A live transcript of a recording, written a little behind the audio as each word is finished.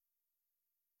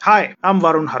Hi, I'm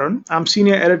Varun Harun. I'm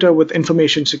Senior Editor with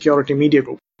Information Security Media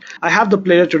Group. I have the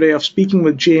pleasure today of speaking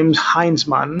with James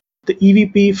Heinzmann, the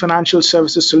EVP Financial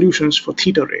Services Solutions for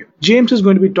ThetaRay. James is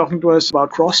going to be talking to us about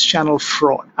cross-channel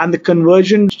fraud and the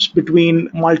convergence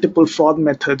between multiple fraud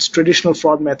methods, traditional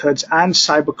fraud methods, and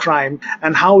cybercrime,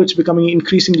 and how it's becoming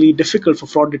increasingly difficult for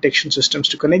fraud detection systems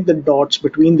to connect the dots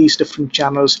between these different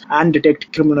channels and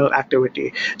detect criminal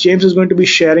activity. James is going to be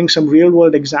sharing some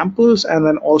real-world examples and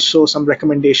then also some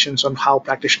recommendations on how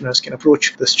practitioners can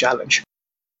approach this challenge.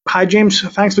 Hi, James.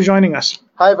 Thanks for joining us.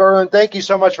 Hi, Varun. Thank you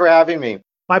so much for having me.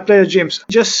 My pleasure, James.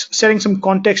 Just setting some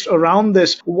context around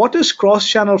this, what is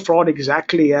cross-channel fraud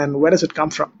exactly and where does it come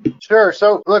from? Sure.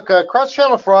 So, look,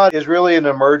 cross-channel fraud is really an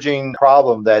emerging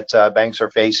problem that banks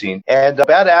are facing. And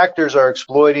bad actors are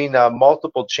exploiting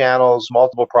multiple channels,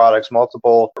 multiple products,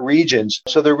 multiple regions.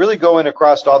 So they're really going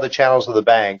across all the channels of the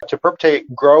bank to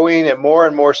perpetrate growing and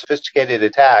more sophisticated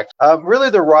attacks. Really,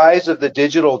 the rise of the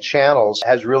digital channels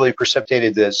has really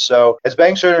precipitated this. So as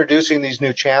banks are introducing these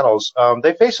new channels,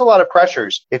 they face a lot of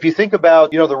pressures. If you think about,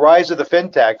 the rise of the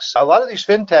fintechs, a lot of these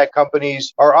fintech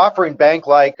companies are offering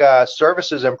bank-like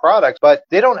services and products, but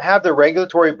they don't have the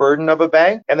regulatory burden of a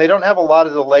bank, and they don't have a lot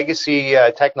of the legacy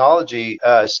technology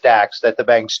stacks that the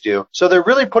banks do. So they're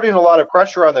really putting a lot of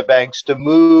pressure on the banks to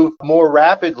move more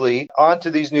rapidly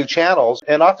onto these new channels.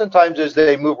 And oftentimes, as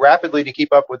they move rapidly to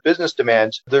keep up with business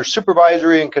demands, their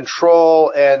supervisory and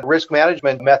control and risk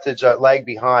management methods lag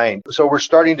behind. So we're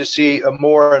starting to see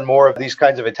more and more of these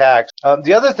kinds of attacks.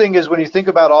 The other thing is when you think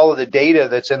about all of the data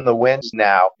that's in the winds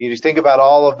now, you think about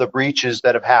all of the breaches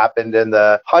that have happened and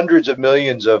the hundreds of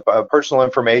millions of personal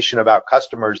information about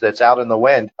customers that's out in the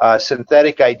wind,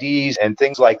 synthetic IDs and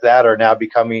things like that are now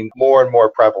becoming more and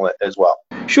more prevalent as well.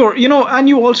 Sure. And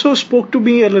you also spoke to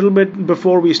me a little bit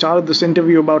before we started this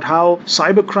interview about how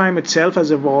cybercrime itself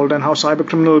has evolved and how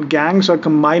cybercriminal gangs are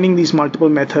combining these multiple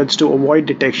methods to avoid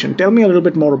detection. Tell me a little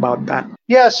bit more about that.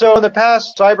 Yeah, so in the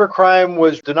past, cybercrime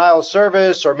was denial of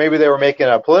service, or maybe they were making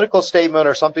a political statement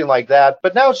or something like that,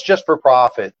 but now it's just for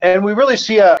profit. And we really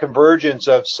see a convergence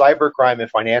of cybercrime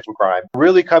and financial crime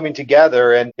really coming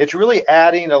together, and it's really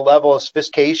adding a level of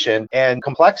sophistication and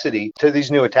complexity to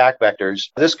these new attack vectors.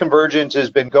 This convergence has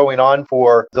been going on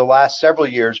for the last several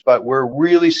years, but we're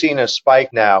really seeing a spike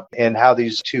now in how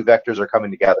these two vectors are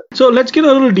coming together. So let's get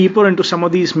a little deeper into some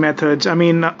of these methods. I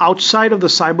mean, outside of the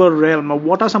cyber realm,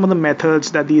 what are some of the methods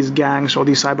that these gangs or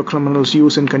these cyber criminals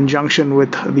use in conjunction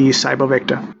with the cyber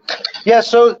vector? Yeah,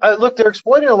 so look, they're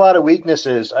exploiting a lot of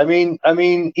weaknesses. Not every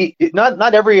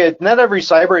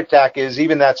cyber attack is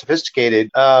even that sophisticated.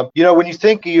 When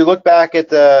you look back at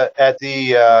the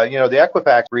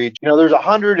Equifax breach, there's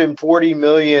 140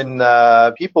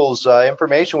 million people's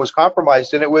information was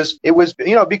compromised, and it was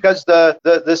because the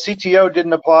CTO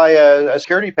didn't apply a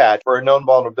security patch for a known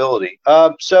vulnerability.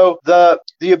 So the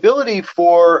ability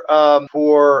for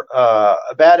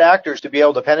bad actors to be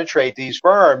able to penetrate these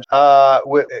firms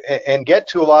and get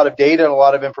to a lot of data and a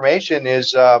lot of information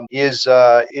is it's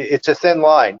a thin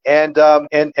line. And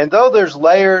though there's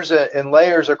layers and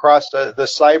layers across the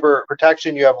cyber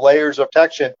protection, you have layers of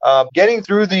protection. Getting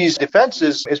through these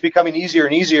defenses is becoming easier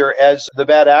and easier as the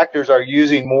bad actors are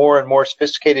using more and more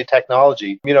sophisticated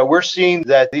technology. We're seeing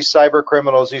that these cyber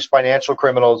criminals, these financial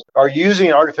criminals, are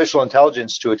using artificial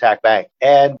intelligence to attack banks.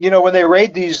 And when they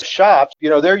raid these shops,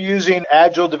 they're using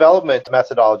agile development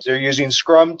methodologies. They're using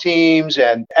Scrum teams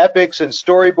and epics and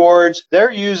storyboards.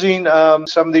 They're using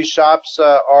some of these shops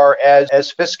are as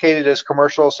sophisticated as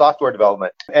commercial software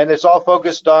development, and it's all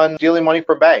focused on stealing money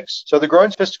from banks. So the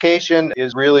growing sophistication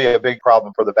is really a big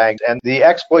problem for the banks, and the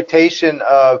exploitation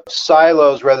of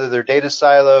silos, whether they're data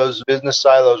silos, business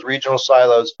silos, regional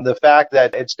silos, the fact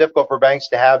that it's difficult for banks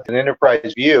to have an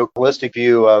enterprise view, holistic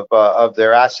view of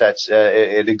their assets,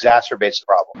 it exacerbates the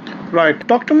problem. Right.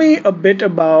 Talk to me a bit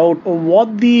about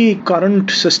what the current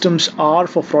systems are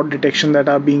for fraud detection that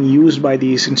are being used by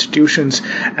these institutions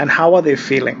and how are they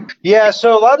failing? Yeah,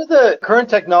 so a lot of the current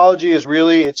technology is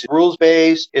really, it's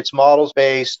rules-based, it's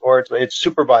models-based, or it's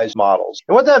supervised models.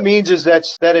 And what that means is that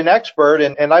an expert,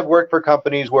 and I've worked for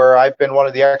companies where I've been one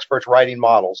of the experts writing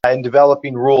models and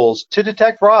developing rules to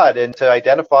detect fraud and to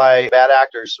identify bad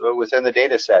actors within the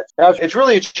data set. Now, it's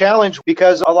really a challenge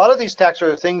because a lot of these attacks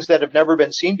are things that have never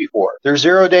been seen before. before. They're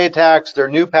zero-day attacks, they're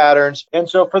new patterns. And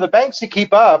so for the banks to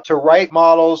keep up, to write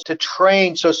models, to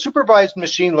train, so supervised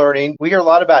machine learning, we hear a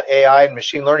lot about AI and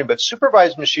machine learning, but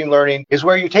supervised machine learning is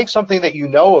where you take something that you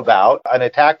know about, an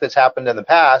attack that's happened in the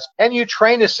past, and you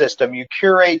train a system. You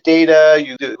curate data,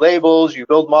 you do labels, you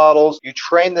build models, you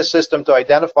train the system to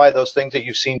identify those things that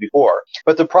you've seen before.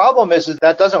 But the problem is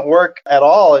that doesn't work at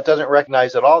all. It doesn't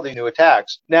recognize at all the new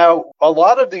attacks. Now, a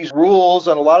lot of these rules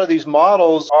and a lot of these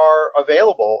models are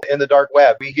available in the dark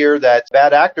web. We hear that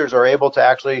bad actors are able to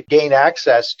actually gain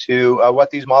access to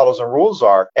what these models and rules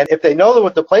are. And if they know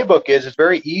what the playbook is, it's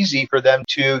very easy for them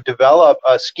to develop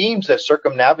schemes that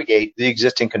circumnavigate the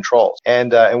existing controls.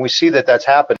 And we see that that's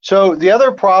happened. So the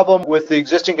other problem with the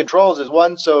existing controls is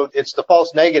one, so it's the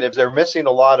false negatives. They're missing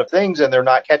a lot of things and they're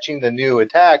not catching the new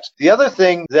attacks. The other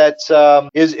thing that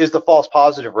is the false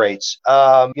positive rates.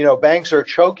 Banks are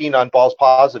choking on false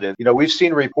positive. We've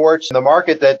seen reports in the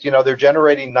market that, they're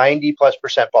generating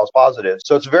 90+% false positives.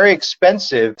 So it's very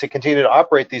expensive to continue to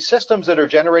operate these systems that are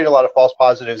generating a lot of false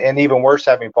positives and even worse,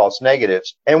 having false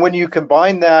negatives. And when you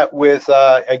combine that with,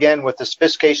 again, with the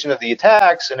sophistication of the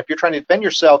attacks, and if you're trying to defend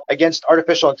yourself against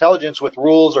artificial intelligence with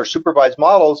rules or supervised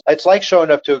models, it's like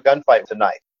showing up to a gunfight with a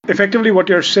knife. Effectively, what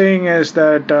you're saying is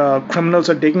that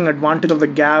criminals are taking advantage of the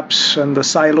gaps and the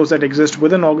silos that exist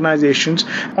within organizations,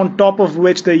 on top of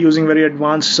which they're using very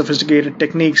advanced, sophisticated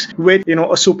techniques, which,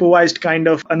 a supervised kind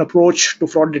of an approach to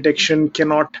fraud detection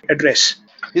cannot address.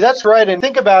 That's right. And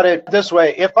think about it this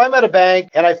way. If I'm at a bank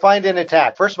and I find an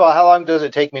attack, first of all, how long does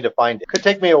it take me to find it? It could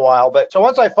take me a while. But so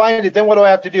once I find it, then what do I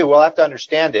have to do? Well, I have to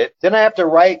understand it. Then I have to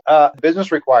write a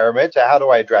business requirement to how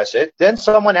do I address it. Then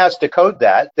someone has to code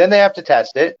that. Then they have to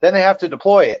test it. Then they have to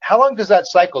deploy it. How long does that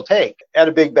cycle take at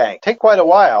a big bank? Take quite a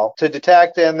while to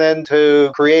detect and then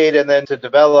to create and then to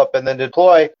develop and then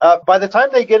deploy. By the time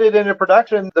they get it into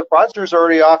production, the fraudster's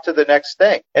already off to the next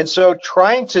thing. And so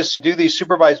trying to do these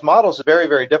supervised models is very,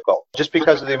 very difficult just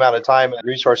because of the amount of time and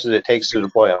resources it takes to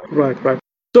deploy them. Right.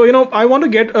 So, I want to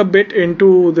get a bit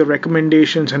into the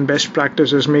recommendations and best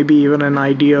practices, maybe even an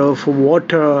idea of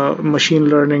what machine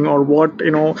learning or what,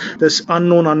 this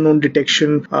unknown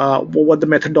detection, what the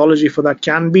methodology for that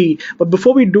can be. But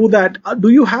before we do that, do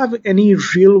you have any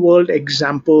real world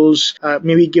examples?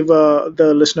 Maybe give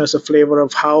the listeners a flavor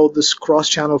of how this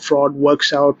cross-channel fraud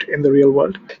works out in the real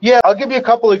world. Yeah, I'll give you a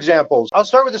couple examples. I'll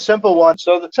start with a simple one.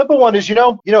 So the simple one is,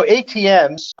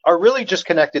 ATMs are really just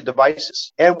connected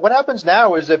devices. And what happens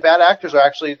now is that bad actors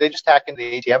they just hack into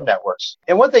the ATM networks.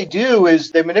 And what they do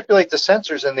is they manipulate the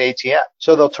sensors in the ATM.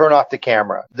 So they'll turn off the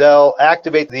camera. They'll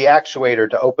activate the actuator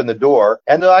to open the door,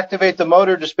 and they'll activate the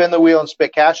motor to spin the wheel and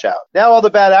spit cash out. Now all the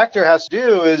bad actor has to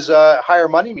do is hire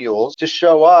money mules to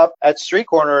show up at street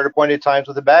corner at appointed times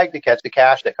with a bag to catch the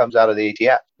cash that comes out of the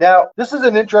ATM. Now, this is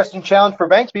an interesting challenge for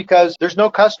banks because there's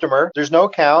no customer, there's no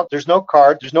account, there's no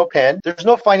card, there's no PIN, there's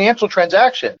no financial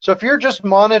transaction. So if you're just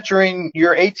monitoring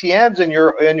your ATMs and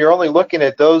you're only looking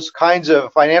at those kinds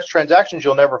of financial transactions,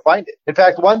 you'll never find it. In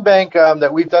fact, one bank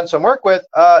that we've done some work with,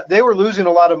 they were losing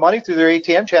a lot of money through their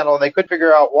ATM channel and they couldn't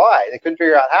figure out why. They couldn't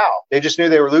figure out how. They just knew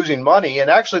they were losing money. And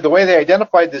actually the way they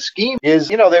identified the scheme is,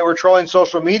 they were trolling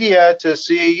social media to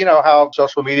see, how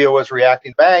social media was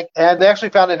reacting bank. And they actually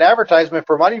found an advertisement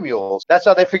for money mules. That's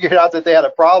how they figured out that they had a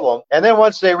problem. And then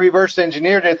once they reverse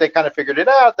engineered it, they kind of figured it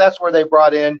out. That's where they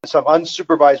brought in some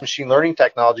unsupervised machine learning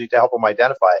technology to help them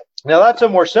identify it. Now, that's a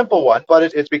more simple one, but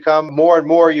it's become more and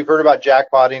more. You've heard about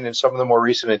jackpotting and some of the more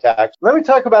recent attacks. Let me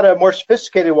talk about a more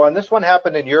sophisticated one. This one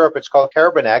happened in Europe. It's called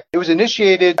Karabanek. It was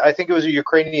initiated, I think it was a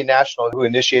Ukrainian national who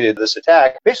initiated this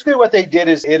attack. Basically, what they did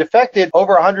is it affected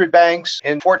over 100 banks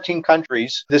in 14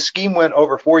 countries. The scheme went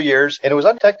over 4 years, and it was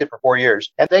undetected for 4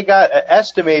 years. And they got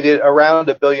estimated around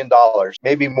 $1 billion,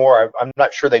 maybe more. I'm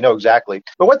not sure they know exactly.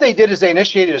 But what they did is they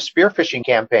initiated a spear phishing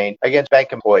campaign against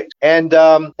bank employees. And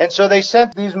so they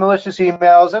sent these malicious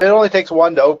emails, and it only takes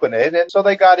one to open it. And so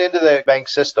they got into the bank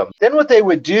system. Then what they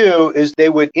would do is they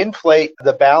would inflate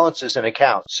the balances in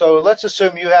accounts. So let's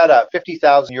assume you had a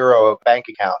 50,000 euro bank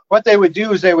account. What they would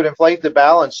do is they would inflate the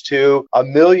balance to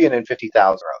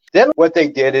 1,050,000. Then what they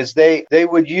did is they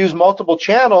would use multiple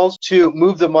channels to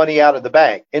move the money out of the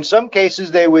bank. In some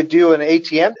cases, they would do an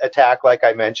ATM attack, like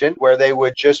I mentioned, where they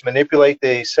would just manipulate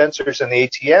the sensors in the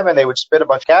ATM and they would spit a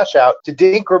bunch of cash out to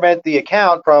decrement the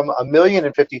account from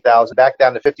 1,050,000 back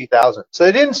down to 50,000. So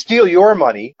they didn't steal your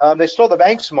money. They stole the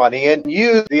bank's money, and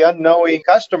you, the unknowing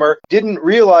customer, didn't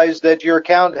realize that your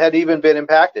account had even been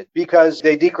impacted because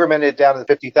they decremented it down to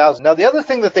 50,000. Now, the other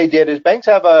thing that they did is banks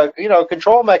have a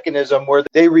control mechanism where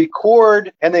they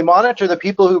record and they monitor the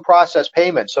people who process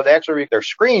payments. So they actually they're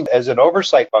screened as an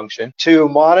oversight function to to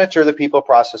monitor the people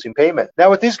processing payment. Now,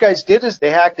 what these guys did is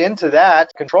they hacked into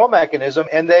that control mechanism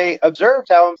and they observed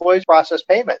how employees process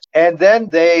payments. And then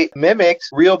they mimicked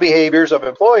real behaviors of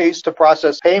employees to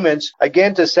process payments,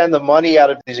 again, to send the money out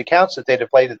of these accounts that they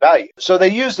deflated value. So they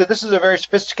used it. This is a very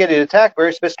sophisticated attack,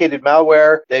 very sophisticated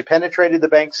malware. They penetrated the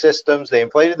bank systems. They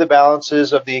inflated the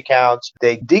balances of the accounts.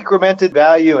 They decremented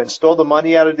value and stole the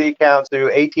money out of the accounts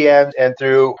through ATMs and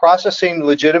through processing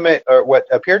legitimate, or what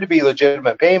appeared to be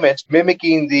legitimate payments,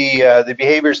 mimicking the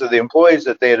behaviors of the employees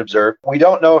that they had observed. We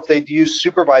don't know if they'd used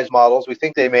supervised models. We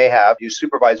think they may have used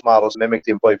supervised models to mimic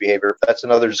the employee behavior. That's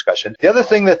another discussion. The other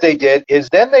thing that they did is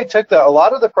then they took a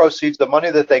lot of the proceeds, the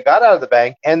money that they got out of the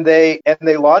bank, and they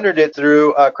laundered it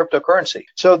through cryptocurrency.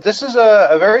 So this is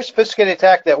a very sophisticated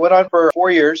attack that went on for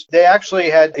 4 years. They actually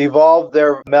had evolved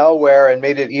their malware and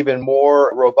made it even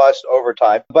more robust over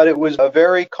time. But it was a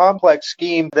very complex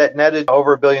scheme that netted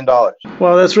over $1 billion.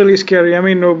 Well, that's really scary. I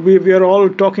mean, we are all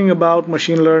talking about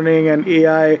machine learning and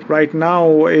AI right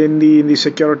now in the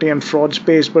security and fraud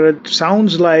space, but it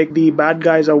sounds like the bad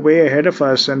guys are way ahead of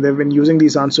us, and they've been using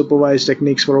these unsupervised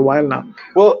techniques for a while now.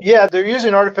 Well, yeah, they're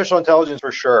using artificial intelligence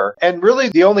for sure. And really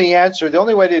the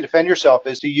only way to defend yourself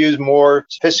is to use more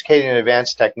sophisticated and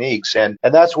advanced techniques. And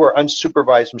that's where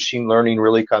unsupervised machine learning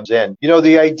really comes in. You know,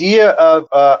 the idea of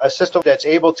a system that's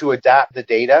able to adapt the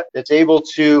data, that's able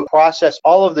to process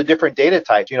all of the different data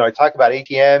types. You know, I talked about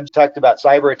ATMs, talked about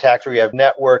cyber attacks where you have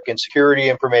network and security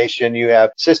information, you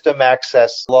have system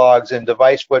access logs and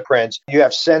device footprints, you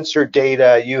have sensor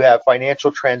data, you have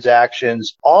financial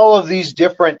transactions, all of these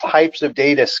different types of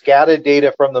data, SCADA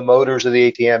data from the motors of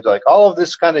the ATMs, like all of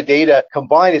this kind of data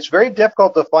combined. It's very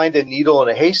difficult to find a needle in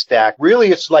a haystack. Really,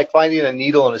 it's like finding a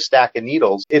needle in a stack of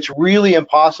needles. It's really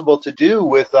impossible to do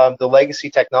with the legacy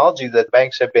technology that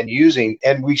banks have been using.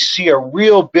 And we see a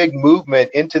real big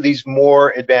movement into these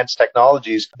more advanced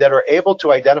technologies that are able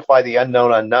to identify the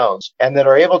unknown unknowns and that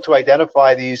are able to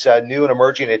identify these new and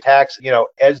emerging attacks, you know,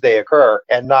 as they occur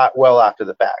and not well after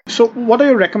the fact. So what are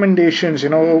your recommendations, you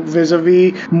know,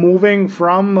 vis-a-vis moving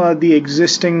from the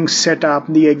existing setup,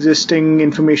 the existing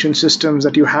information systems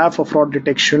that you have for fraud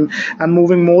detection, and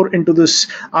moving more into this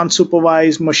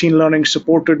unsupervised machine learning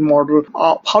supported model?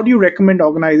 How do you recommend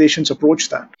organizations approach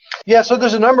that? Yeah, so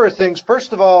there's a number of things.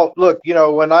 First of all, look, you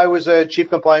know, when I was a chief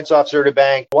compliance officer at a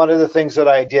bank, one of the things that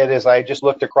I did is I just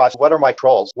looked across what are my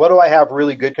controls? What do I have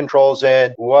really good controls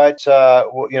in? What do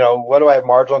I have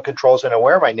marginal controls in? And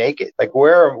where am I naked? Like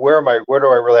where do I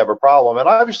really have a problem? And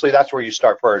obviously that's where you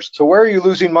start first. So where are you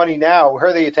losing money now? Where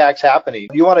are the attacks happening?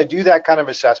 You want to do that kind of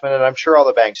assessment, and I'm sure all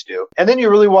the banks do. And then you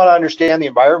really want to understand the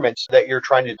environments that you're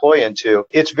trying to deploy into.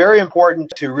 It's very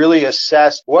important to really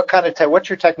assess what's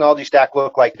your technology stack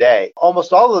look like today.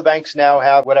 Almost all of the banks now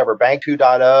have Bank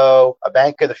 2.0, a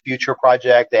Bank of the Future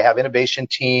project. They have innovation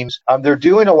teams. They're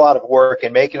doing a lot of work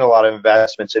and making a lot of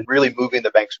investments and really moving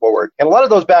the banks forward. And a lot of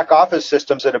those back office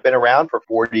systems that have been around for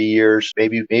 40 years,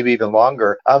 maybe even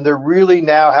longer, they're really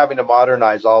now having to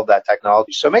modernize all of that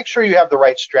technology. So make sure you have the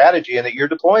right strategy and that you're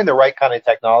deploying the right kind of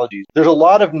technologies. There's a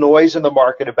lot of noise in the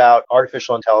market about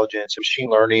artificial intelligence, machine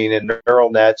learning, and neural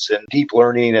nets and deep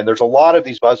learning, and there's a lot of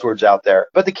these buzzwords out there.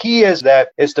 But the key is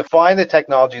to find the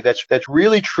technology that's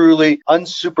really truly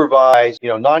unsupervised, you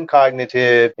know,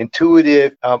 non-cognitive,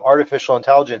 intuitive, artificial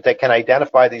intelligence that can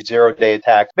identify these zero-day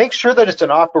attacks. Make sure that it's an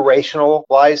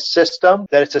operationalized system,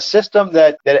 that it's a system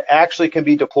that actually can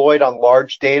be deployed on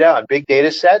large data, on big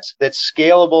data sets, that's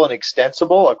scalable and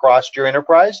extensible across your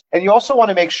enterprise. And you also want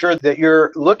to make sure that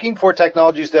you're looking for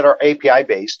technologies that are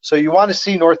API-based. So you want to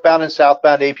see northbound and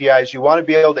southbound APIs. You want to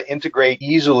be able to integrate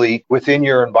easily within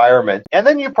your environment. And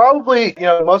then you probably, you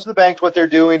know, most of the banks, what they're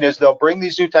doing is they'll bring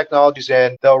these new technologies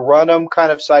in, they'll run them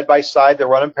kind of side by side, they'll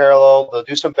run them parallel, they'll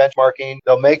do some benchmarking,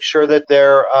 they'll make sure that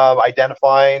they're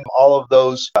identifying all of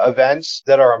those events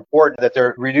that are important, that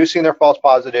they're reducing their false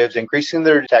positives, increasing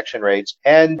their detection rates,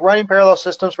 and running parallel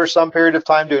systems for some period of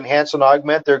time to enhance and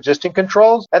augment their existing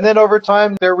controls. And then over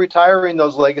time, they're retiring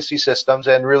those legacy systems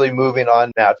and really moving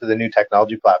on now to the new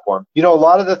technology platform. You know, a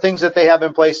lot of the things that they have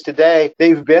in place today,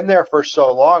 they've been there for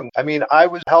so long. I mean, I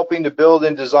was helping to build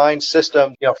and design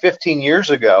systems, 15 years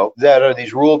ago that are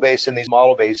these rule-based and these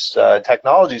model-based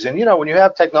technologies. And, when you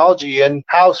have technology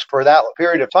in-house for that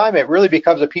period of time, it really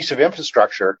becomes a piece of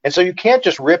infrastructure. And so you can't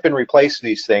just rip and replace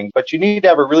these things, but you need to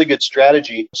have a really good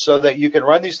strategy so that you can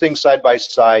run these things side by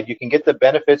side. You can get the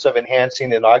benefits of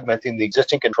enhancing and augmenting the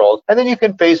existing controls, and then you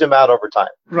can phase them out over time.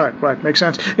 Right. Makes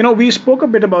sense. We spoke a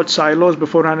bit about silos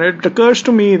beforehand. It occurs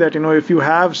to me that, if you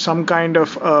have some kind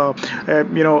of,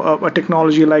 a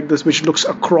technology like this, which looks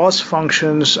across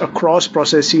functions, across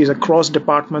processes, across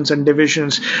departments and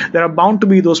divisions, there are bound to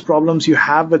be those problems problems you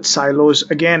have with silos,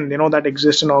 again, that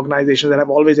exist in organizations, that have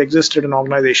always existed in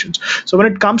organizations. So when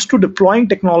it comes to deploying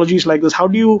technologies like this, how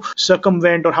do you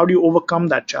circumvent or how do you overcome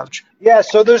that challenge? Yeah,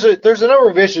 so there's a number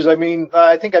of issues. I mean,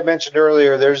 I think I mentioned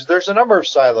earlier, there's a number of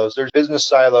silos. There's business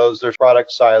silos, there's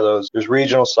product silos, there's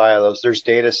regional silos, there's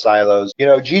data silos.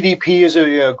 GDP is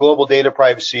global data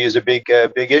privacy is a big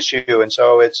issue, and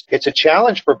so it's a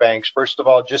challenge for banks. First of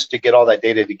all, just to get all that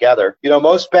data together.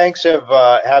 Most banks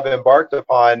have embarked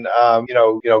upon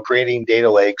creating data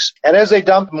lakes, and as they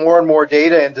dump more and more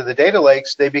data into the data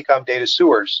lakes, they become data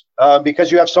sewers.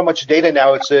 Because you have so much data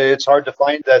now, it's hard to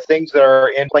find the things that are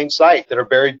in plain sight, that are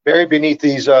buried beneath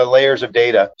these layers of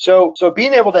data. So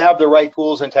being able to have the right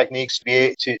tools and techniques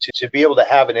to be able to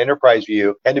have an enterprise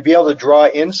view and to be able to draw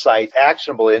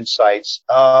actionable insights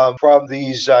from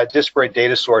these disparate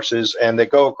data sources and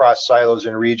that go across silos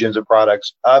and regions of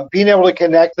products. Being able to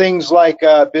connect things like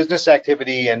business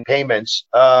activity and payments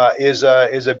is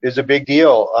a big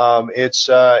deal.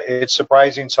 It's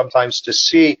surprising sometimes to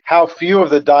see how few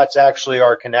of the dots actually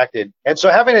are connected. And so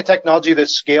having a technology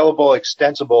that's scalable,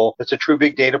 extensible, that's a true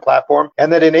big data platform,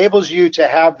 and that enables you to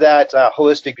have that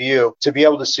holistic view, to be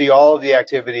able to see all of the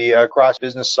activity across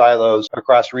business silos,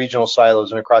 across regional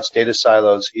silos, and across data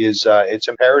silos it's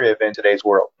imperative in today's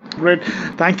world. Great.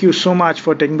 Thank you so much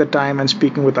for taking the time and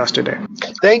speaking with us today.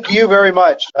 Thank you very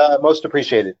much. Most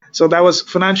appreciated. So that was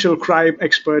financial crime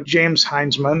expert James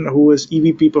Heinzman, who is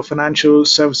EVP for Financial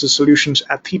Services Solutions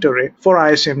at ThetaRay. For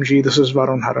ISMG, this is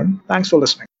Varun Haran. Thanks for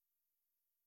listening.